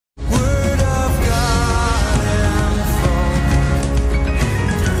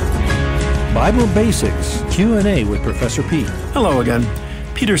Bible Basics Q&A with Professor Pete. Hello again.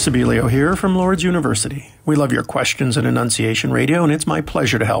 Peter Sibilio here from Lourdes University. We love your questions at Annunciation Radio, and it's my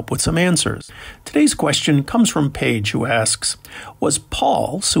pleasure to help with some answers. Today's question comes from Paige, who asks, was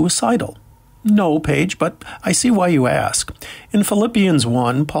Paul suicidal? No, Paige, but I see why you ask. In Philippians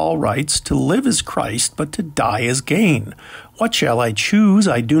 1, Paul writes, "To live is Christ, but to die is gain. What shall I choose?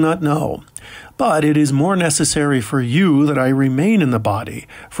 I do not know. But it is more necessary for you that I remain in the body,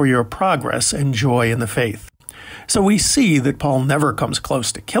 for your progress and joy in the faith." So we see that Paul never comes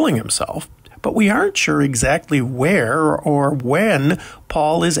close to killing himself, but we aren't sure exactly where or when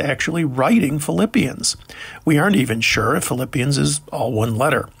Paul is actually writing Philippians. We aren't even sure if Philippians is all one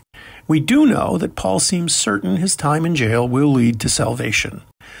letter. We do know that Paul seems certain his time in jail will lead to salvation.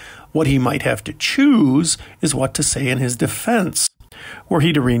 What he might have to choose is what to say in his defense. Were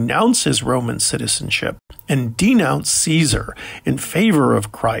he to renounce his Roman citizenship and denounce Caesar in favor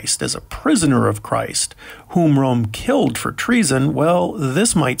of Christ as a prisoner of Christ, whom Rome killed for treason, well,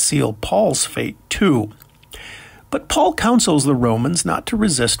 this might seal Paul's fate too. But Paul counsels the Romans not to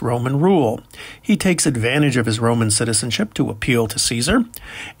resist Roman rule. He takes advantage of his Roman citizenship to appeal to Caesar,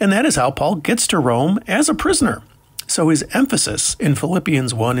 and that is how Paul gets to Rome as a prisoner. So his emphasis in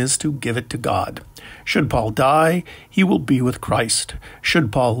Philippians 1 is to give it to God. Should Paul die, he will be with Christ.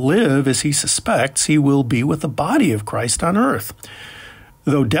 Should Paul live, as he suspects, he will be with the body of Christ on earth.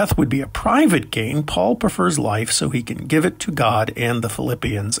 Though death would be a private gain, Paul prefers life so he can give it to God and the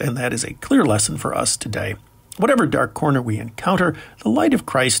Philippians, and that is a clear lesson for us today. Whatever dark corner we encounter, the light of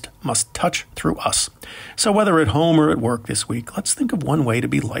Christ must touch through us. So whether at home or at work this week, let's think of one way to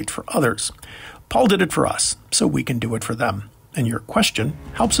be light for others. Paul did it for us, so we can do it for them. And your question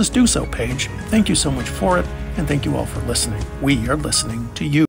helps us do so, Paige. Thank you so much for it, and thank you all for listening. We are listening to you.